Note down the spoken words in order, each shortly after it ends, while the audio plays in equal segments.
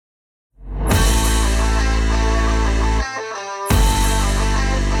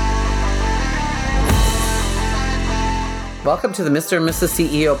Welcome to the Mr. and Mrs.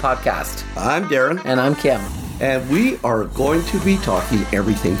 CEO podcast. I'm Darren. And I'm Kim. And we are going to be talking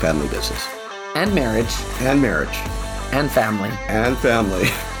everything family business. And marriage. And marriage. And family. And family.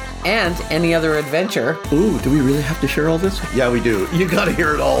 And any other adventure. Ooh, do we really have to share all this? Yeah, we do. You got to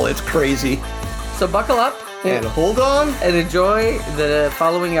hear it all. It's crazy. So buckle up. And hold on. And enjoy the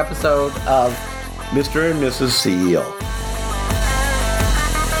following episode of Mr. and Mrs. CEO.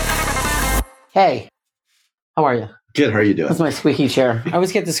 Hey, how are you? Good. How are you doing? That's my squeaky chair. I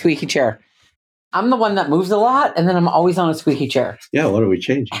always get the squeaky chair. I'm the one that moves a lot, and then I'm always on a squeaky chair. Yeah, why don't we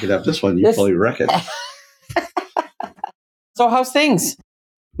change? You could have this one. You probably wreck it. So how's things?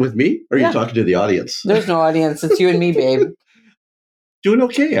 With me? Or are you talking to the audience? There's no audience. It's you and me, babe. Doing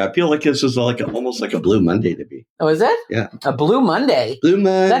okay. I feel like this is almost like a Blue Monday to me. Oh, is it? Yeah. A Blue Monday? Blue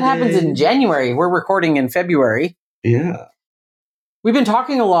Monday. That happens in January. We're recording in February. Yeah. We've been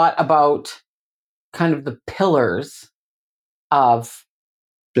talking a lot about kind of the pillars of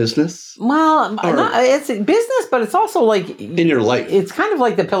business. Well, it's business, but it's also like in your life. It's kind of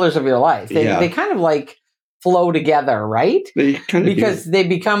like the pillars of your life. They kind of like flow together, right? They kind of because they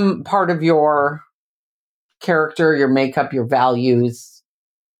become part of your character, your makeup, your values.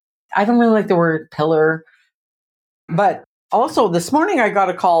 I don't really like the word pillar, but also this morning I got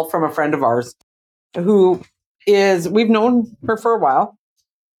a call from a friend of ours who we've known her for a while,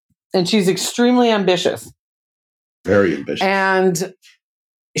 and she's extremely ambitious. Very ambitious. And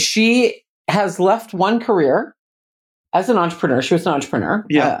she has left one career as an entrepreneur. She was an entrepreneur.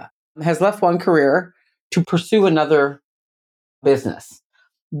 Yeah. Has left one career to pursue another business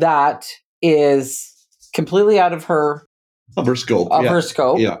that is completely out of her scope. Her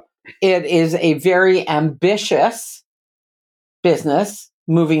scope. Yeah. It is a very ambitious business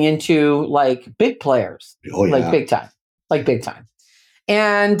moving into like big players. Oh, yeah. Like big time.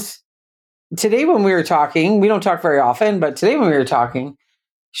 And today when we were talking, we don't talk very often, but today when we were talking,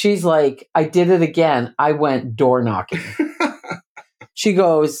 she's like, I did it again. I went door knocking. She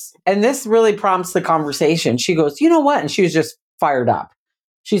goes, and this really prompts the conversation. She goes, you know what? And she was just fired up.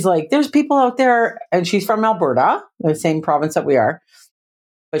 She's like, there's people out there, and she's from Alberta, the same province that we are,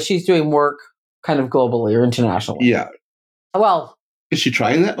 but she's doing work kind of globally or internationally. Yeah. Well, is she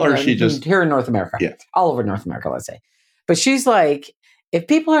trying that, or is she just here in North America? Yeah. All over North America, let's say. But she's like, if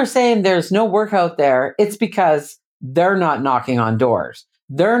people are saying there's no work out there, it's because they're not knocking on doors.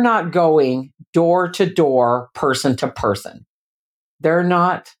 They're not going door to door, person to person. They're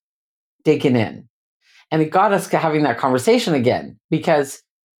not digging in. And it got us having that conversation again, because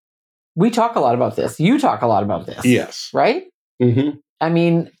we talk a lot about this. You talk a lot about this. Yes. Right? Mm-hmm. I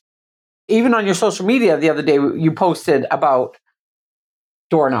mean, even on your social media the other day, you posted about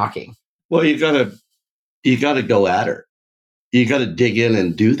door knocking. Well, you gotta go at her. You got to dig in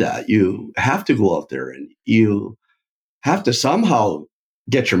and do that. You have to go out there and you have to somehow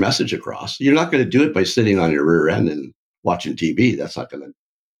get your message across. You're not going to do it by sitting on your rear end and watching TV. That's not going to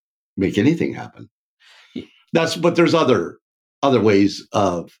make anything happen. But there's other ways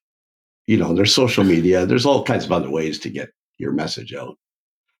of, there's social media. There's all kinds of other ways to get your message out.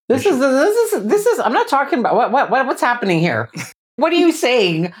 This is. I'm not talking about what's happening here. What are you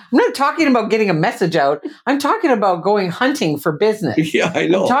saying? I'm not talking about getting a message out. I'm talking about going hunting for business. Yeah, I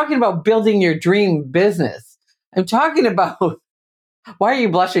know. I'm talking about building your dream business. I'm talking about, why are you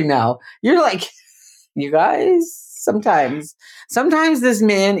blushing now? You're like, you guys, sometimes this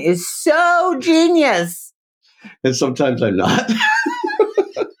man is so genius. And sometimes I'm not.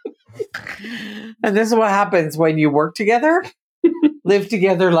 And this is what happens when you work together, live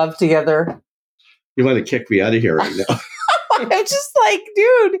together, love together. You want to kick me out of here right now. I'm just like,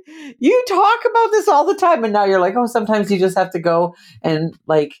 dude, you talk about this all the time, and now you're like, oh, sometimes you just have to go and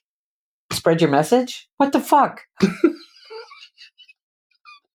like spread your message. What the fuck?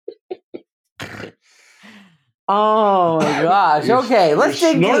 Oh my gosh. Okay, let's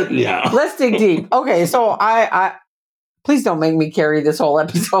dig deep. Yeah. Let's dig deep. Okay, so I please don't make me carry this whole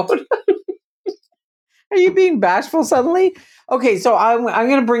episode. Are you being bashful suddenly? Okay, so I'm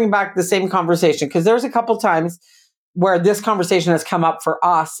going to bring back the same conversation, because there's a couple times where this conversation has come up for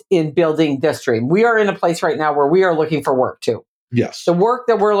us in building this dream. We are in a place right now where we are looking for work too. Yes. The work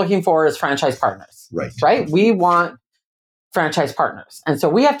that we're looking for is franchise partners. Right? We want franchise partners. And so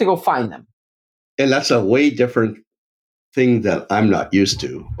we have to go find them. And that's a way different thing that I'm not used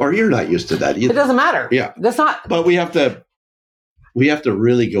to, or you're not used to that either. It doesn't matter. Yeah. That's not. But we have to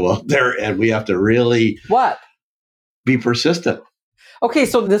really go out there, and we have to really be persistent. Okay.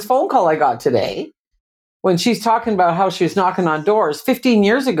 So this phone call I got today, when she's talking about how she was knocking on doors 15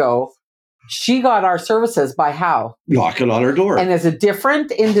 years ago, she got our services by how? Knocking on her door. And it's a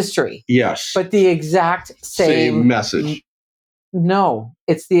different industry. Yes. But the exact same message. No,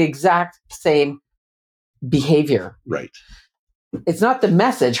 it's the exact same behavior. Right. It's not the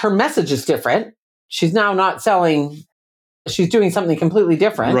message. Her message is different. She's now not selling. She's doing something completely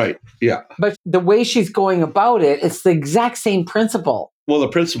different. Right. Yeah. But the way she's going about it, it's the exact same principle. Well, the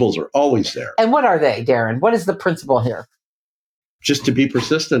principles are always there. And what are they, Darren? What is the principle here? Just to be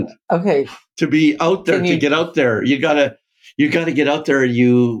persistent. Okay. To be out there, to get out there. You gotta get out there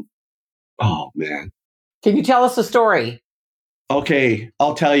and oh man. Can you tell us a story? Okay,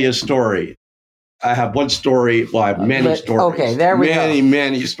 I'll tell you a story. I have one story. Well, I have many stories. Okay, there we go.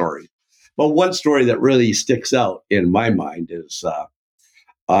 Many stories. But one story that really sticks out in my mind is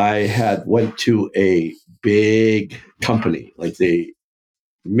I had went to a big company, like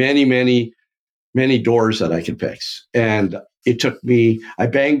many doors that I could fix. And it took me, I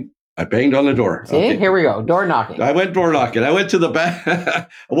banged on the door. See, okay. Here we go. Door knocking. I went door knocking. I went to the back. I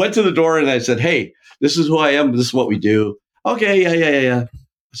went to the door and I said, hey, this is who I am. This is what we do. Okay, yeah.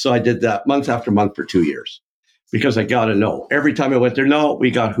 So I did that month after month for 2 years because I got to know. Every time I went there, no,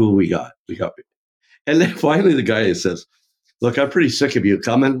 we got who we got. And then finally the guy says, look, I'm pretty sick of you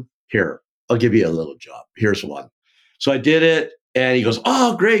coming. Here, I'll give you a little job. Here's one. So I did it. And he goes,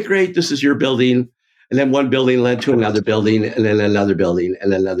 oh, great. This is your building. And then one building led to another building and then another building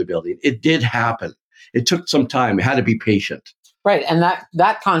and then another building. It did happen. It took some time. It had to be patient. Right. And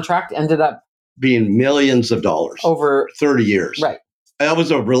that contract ended up being millions of dollars over 30 years. Right. That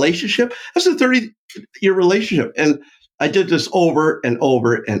was a relationship. That's a 30-year relationship. And I did this over and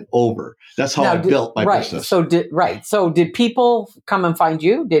over and over. That's how I built my business. So did people come and find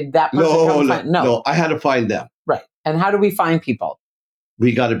you? Did that person No, I had to find them. Right. And how do we find people?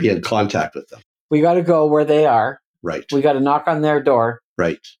 We got to be in contact with them. We got to go where they are. Right. We got to knock on their door.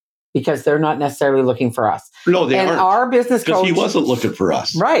 Right. Because they're not necessarily looking for us. No, they aren't. And our business coach... Because he wasn't looking for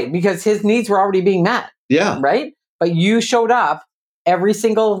us. Right. Because his needs were already being met. Yeah. Right. But you showed up every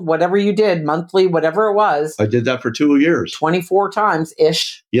single, whatever you did, monthly, whatever it was. I did that for 2 years. 24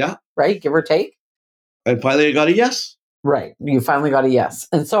 times-ish. Yeah. Right. Give or take. And finally I got a yes. Right. You finally got a yes.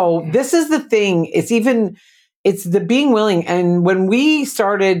 And so this is the thing. It's the being willing. And when we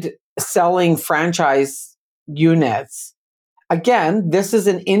started selling franchise units, again, this is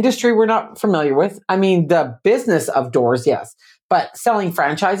an industry we're not familiar with. I mean, the business of doors, yes, but selling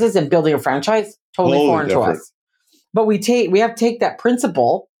franchises and building a franchise, totally foreign to us. But we have to take that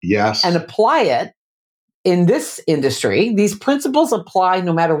principle, yes, and apply it in this industry. These principles apply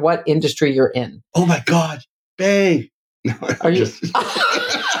no matter what industry you're in. Oh my God, bang! Are you?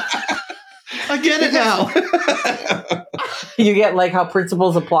 I get it now. You get like how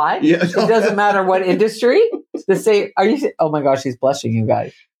principles apply. Yeah. It doesn't matter what industry. Oh my gosh, she's blushing, you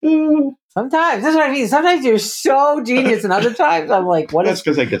guys. Sometimes that's what I mean. Sometimes you're so genius, and other times I'm like, that's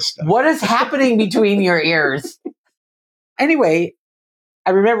because I get stuck. What is happening between your ears? Anyway, I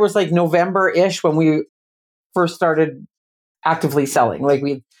remember it was like November-ish when we first started actively selling. Like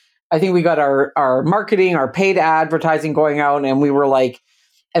I think we got our marketing, our paid advertising going out, and we were like,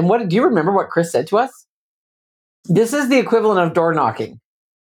 and do you remember what Chris said to us? This is the equivalent of door knocking.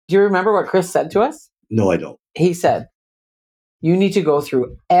 Do you remember what Chris said to us? No, I don't. He said, you need to go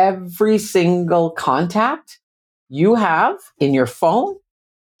through every single contact you have in your phone,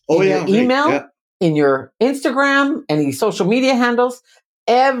 your email, in your Instagram, any social media handles,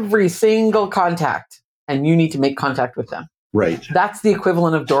 every single contact. And you need to make contact with them. Right. That's the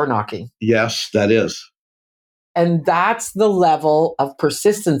equivalent of door knocking. Yes, that is. And that's the level of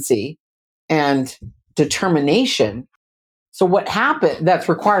persistency and determination. So what happened that's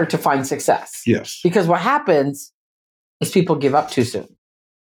required to find success? Yes. Because what happens is people give up too soon.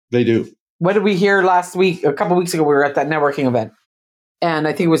 They do. What did we hear last week? A couple of weeks ago, we were at that networking event. And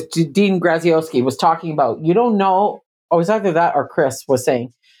I think it was Dean Graziosi was talking about, you don't know, it was either that or Chris was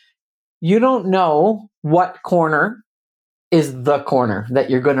saying, you don't know what corner is the corner that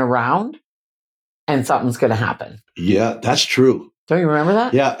you're going to round and something's going to happen. Yeah, that's true. Don't you remember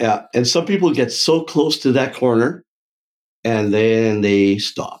that? Yeah. And some people get so close to that corner and then they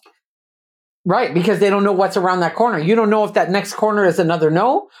stop. Right, because they don't know what's around that corner. You don't know if that next corner is another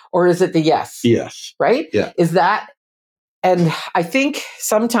no or is it the yes. Yes. Right? Yeah. Is that, and I think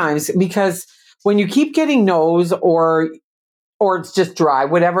sometimes because when you keep getting no's or it's just dry,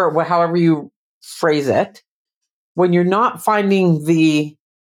 however you phrase it, when you're not finding the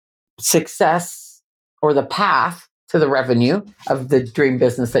success or the path to the revenue of the dream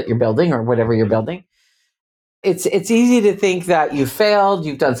business that you're building or whatever you're building, it's easy to think that you failed,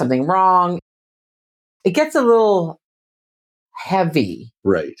 you've done something wrong. It gets a little heavy,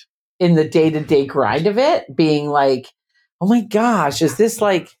 right, in the day-to-day grind of it, being like, oh my gosh, is this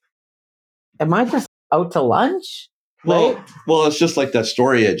like, am I just out to lunch? right? Well, it's just like that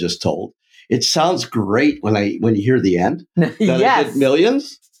story I just told. It sounds great when you hear the end. That I did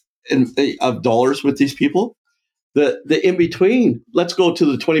millions of dollars with these people. The in between, let's go to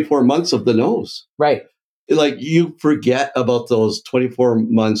the 24 months of the nose. Right. Like you forget about those 24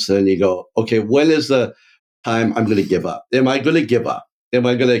 months and you go, okay, when is the time I'm going to give up? Am I going to give up? Am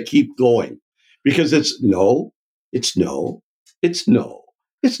I going to keep going? Because it's no, it's no, it's no,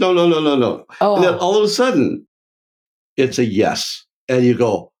 it's no, no, no, no, no. Oh. And then all of a sudden, it's a yes. And you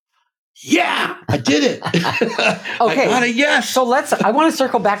go, yeah, I did it. Okay. I got a yes. So I want to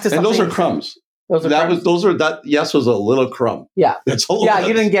circle back to something. And those are crumbs. That yes was a little crumb. Yeah. That's all. Yeah,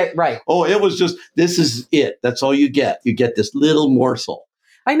 you didn't get right. Oh, it was just, this is it. That's all you get. You get this little morsel.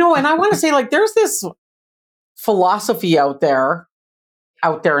 I know. And I want to say, like, there's this philosophy out there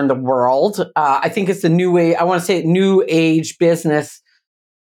in the world. I think it's the new age, I want to say new age business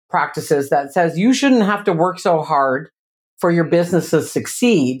practices that says you shouldn't have to work so hard for your business to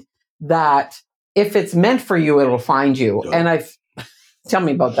succeed, that if it's meant for you, it'll find you. Yeah. And tell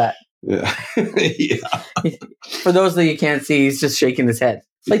me about that. Yeah. Yeah. For those that you can't see, he's just shaking his head.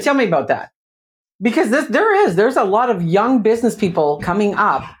 Like, tell me about that. Because there's a lot of young business people coming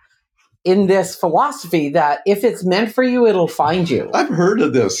up in this philosophy that if it's meant for you, it'll find you. I've heard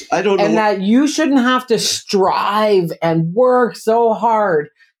of this. I don't know. And that you shouldn't have to strive and work so hard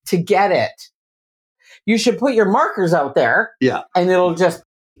to get it. You should put your markers out there. Yeah. And it'll just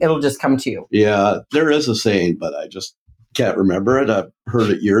come to you. Yeah, there is a saying, but I just can't remember it. I've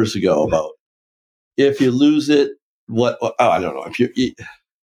heard it years ago about if you lose it, I don't know.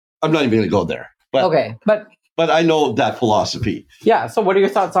 I'm not even going to go there. But, okay. But I know that philosophy. Yeah. So what are your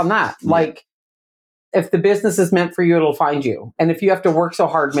thoughts on that? Yeah. Like, if the business is meant for you, it'll find you. And if you have to work so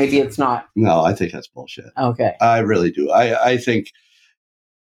hard, maybe it's not. No, I think that's bullshit. Okay. I really do. I think,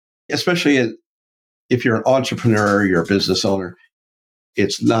 especially if you're an entrepreneur, you're a business owner,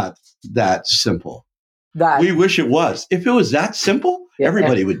 it's not that simple. We wish it was. If it was that simple,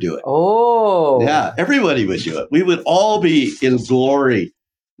 everybody would do it. Oh. Yeah, everybody would do it. We would all be in glory.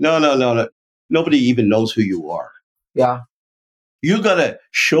 No. Nobody even knows who you are. Yeah. You got to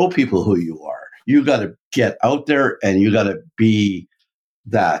show people who you are. You got to get out there and you got to be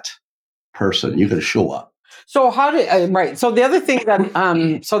that person. You got to show up. So right. So the other thing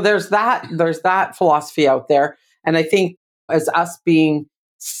that, so there's that philosophy out there. And I think as us being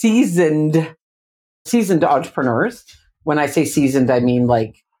seasoned entrepreneurs, when I say seasoned, I mean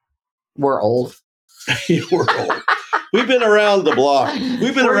like we're old. We're old. We've been around the block.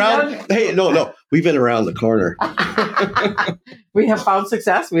 We've been around. Young. Hey, no. We've been around the corner. We have found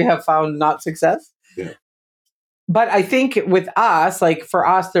success. We have found not success. Yeah. But I think with us, like for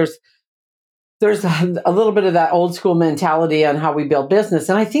us, there's a little bit of that old school mentality on how we build business.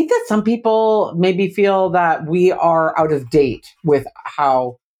 And I think that some people maybe feel that we are out of date with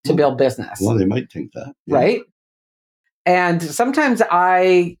how to build business. Well, they might think that. Yeah. Right? And sometimes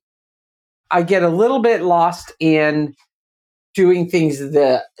I get a little bit lost in doing things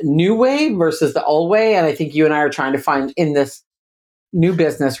the new way versus the old way. And I think you and I are trying to find in this new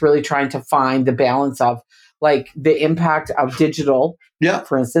business, really trying to find the balance of like the impact of digital,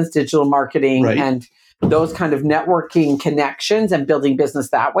 for instance, digital marketing and those kind of networking connections and building business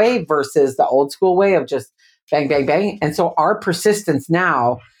that way versus the old school way of just bang, bang, bang. And so our persistence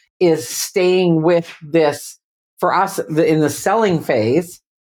now is staying with this for us in the selling phase.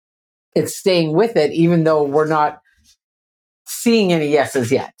 It's staying with it, even though we're not seeing any yeses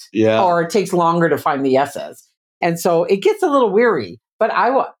yet. Yeah. Or it takes longer to find the yeses. And so it gets a little weary, but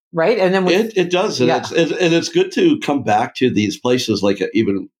right? And then it does. And, it's good to come back to these places, like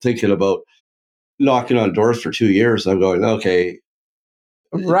even thinking about knocking on doors for 2 years. I'm going, okay,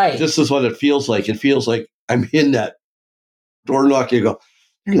 right. This is what it feels like. It feels like I'm in that door knocking. You go,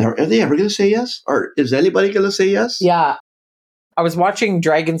 are they ever going to say yes? Or is anybody going to say yes? Yeah. I was watching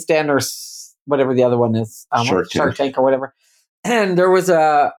Dragon's Den or whatever the other one is, Shark Tank or whatever. And there was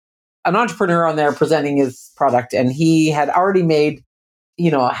an entrepreneur on there presenting his product, and he had already made,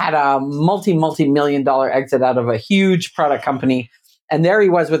 had a multi-million-dollar exit out of a huge product company. And there he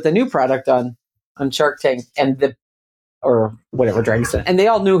was with the new product on Shark Tank or whatever, Dragon's Den. And they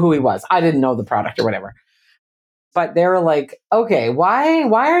all knew who he was. I didn't know the product or whatever. But they were like, okay, why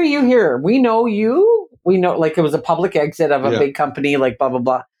are you here? We know you. We know, like, it was a public exit of a big company, like blah, blah,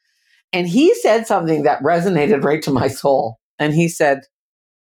 blah. And he said something that resonated right to my soul. And he said,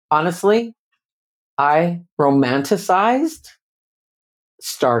 honestly, I romanticized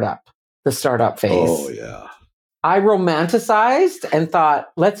the startup phase. Oh, yeah. I romanticized and thought,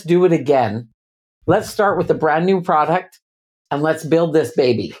 let's do it again. Let's start with a brand new product and let's build this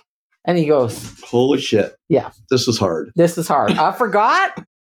baby. And he goes, holy shit. Yeah. This is hard. This is hard. I forgot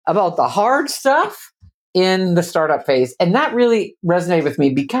about the hard stuff in the startup phase. And that really resonated with me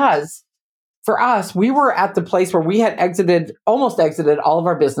because for us, we were at the place where we had almost exited all of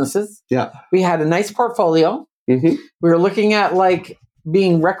our businesses. Yeah. We had a nice portfolio. Mm-hmm. We were looking at like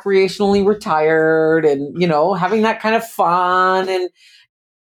being recreationally retired and, you know, having that kind of fun and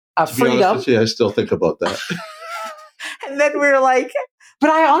To be honest freedom. with you, I still think about that. And then we were like,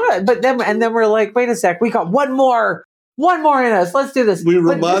 then we're like, wait a sec, we got one more in us. Let's do this. We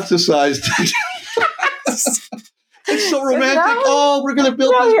romanticized it. It's so romantic. Now, we're going to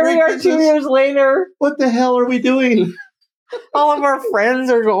build now this here great we are business. 2 years later. What the hell are we doing? All of our friends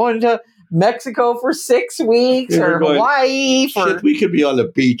are going to Mexico for 6 weeks Yeah, or Hawaii. Shit, we could be on the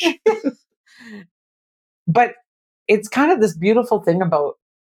beach. But it's kind of this beautiful thing about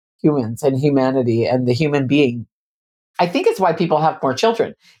humans and humanity and the human being. I think it's why people have more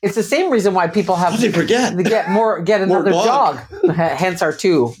children. It's the same reason why people have They forget. get another dog. Hence our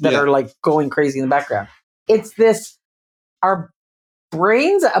 2 that are like going crazy in the background. It's our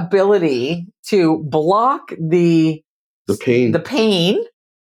brain's ability to block the pain.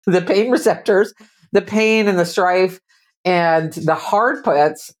 the pain receptors, the pain and the strife and the hard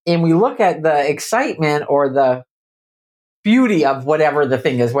parts. And we look at the excitement or the beauty of whatever the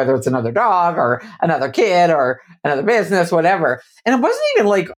thing is, whether it's another dog or another kid or another business, whatever. And it wasn't even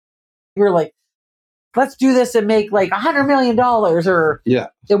like, we were like, let's do this and make like $100 million or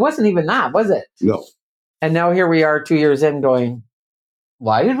it wasn't even that, was it? No. And now here we are 2 years in going,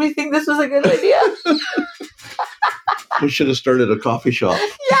 why did we think this was a good idea? We should have started a coffee shop.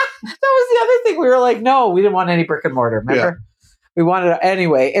 Yeah, that was the other thing. We were like, no, we didn't want any brick and mortar. Remember? Yeah. We wanted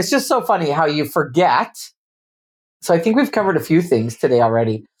anyway. It's just so funny how you forget. So I think we've covered a few things today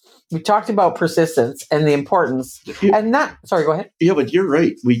already. We talked about persistence and the importance. Sorry, go ahead. Yeah, but you're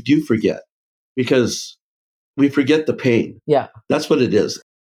right. We do forget because we forget the pain. Yeah. That's what it is.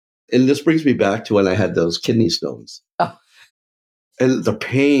 And this brings me back to when I had those kidney stones. Oh. And the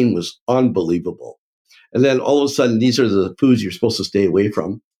pain was unbelievable. And then all of a sudden, these are the foods you're supposed to stay away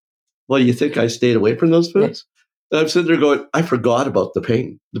from. Well, you think I stayed away from those foods? Yeah. And I'm sitting there going, I forgot about the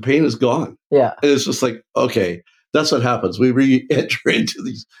pain. The pain is gone. Yeah. And it's just like, okay, that's what happens. We re-enter into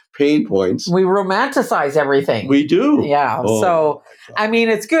these pain points. We romanticize everything. We do. Yeah. Oh, so, I mean,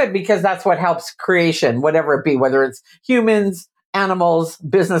 it's good because that's what helps creation, whatever it be, whether it's humans, animals,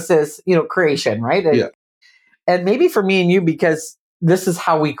 businesses, creation, right? Yeah. And maybe for me and you, because this is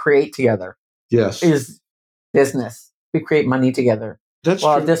how we create together. Yes. Is business. We create money together. That's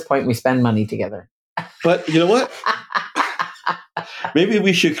true. At this point, we spend money together. But you know what? Maybe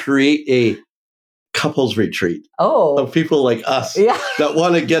we should create a couples retreat. Oh. Of people like us that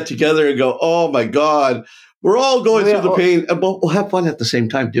want to get together and go, oh my God, we're all going through the pain, but we'll have fun at the same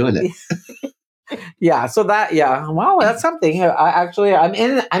time doing it. Yeah. So wow, that's something. I'm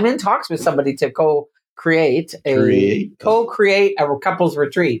in talks with somebody to co-create a couples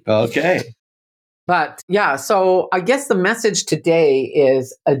retreat. Okay. But yeah, so I guess the message today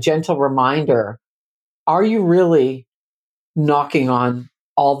is a gentle reminder. Are you really knocking on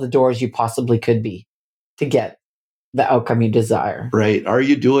all the doors you possibly could be to get the outcome you desire? Right. Are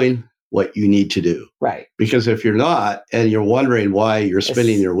you doing what you need to do? Right. Because if you're not, and you're wondering why you're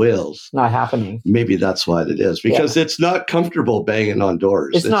spinning your wheels, not happening. Maybe that's what it is. Because it's not comfortable banging on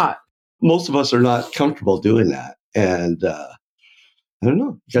doors. It's not. Most of us are not comfortable doing that. And I don't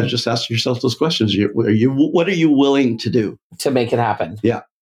know. You got to just ask yourself those questions. What are you willing to do to make it happen? Yeah.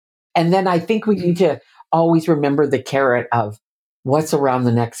 And then I think we need to always remember the carrot of what's around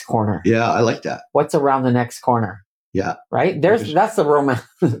the next corner. Yeah, I like that. What's around the next corner? Yeah. Right? That's the romance.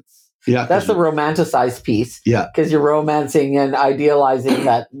 Yeah. That's the romanticized piece. Yeah. Because you're romancing and idealizing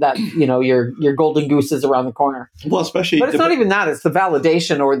that your golden goose is around the corner. Well, especially. But it's not even that. It's the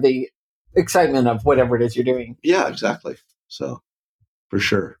validation or the excitement of whatever it is you're doing. Yeah, exactly. So, for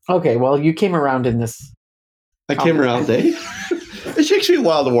sure. Okay, well, you came around in this. I came around, eh? It takes me a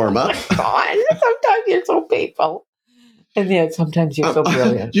while to warm up. God, sometimes you're so painful. And yet sometimes you're so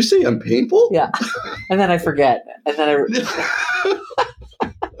brilliant. Did you say I'm painful? Yeah. And then I forget. And then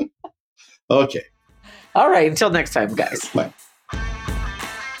Okay. All right. Until next time, guys. Bye.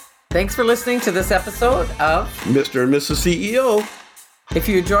 Thanks for listening to this episode of Mr. and Mrs. CEO. If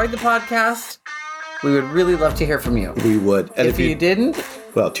you enjoyed the podcast, we would really love to hear from you. We would. And if you didn't,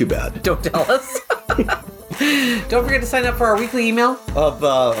 well, too bad. Don't tell us. Don't forget to sign up for our weekly email of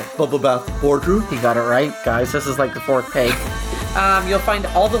Bubble Bath Boardroom. You got it right, guys. This is like the fourth peg. You'll find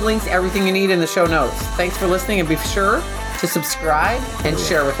all the links, everything you need in the show notes. Thanks for listening, and be sure to subscribe and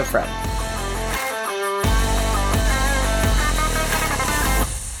share with a friend.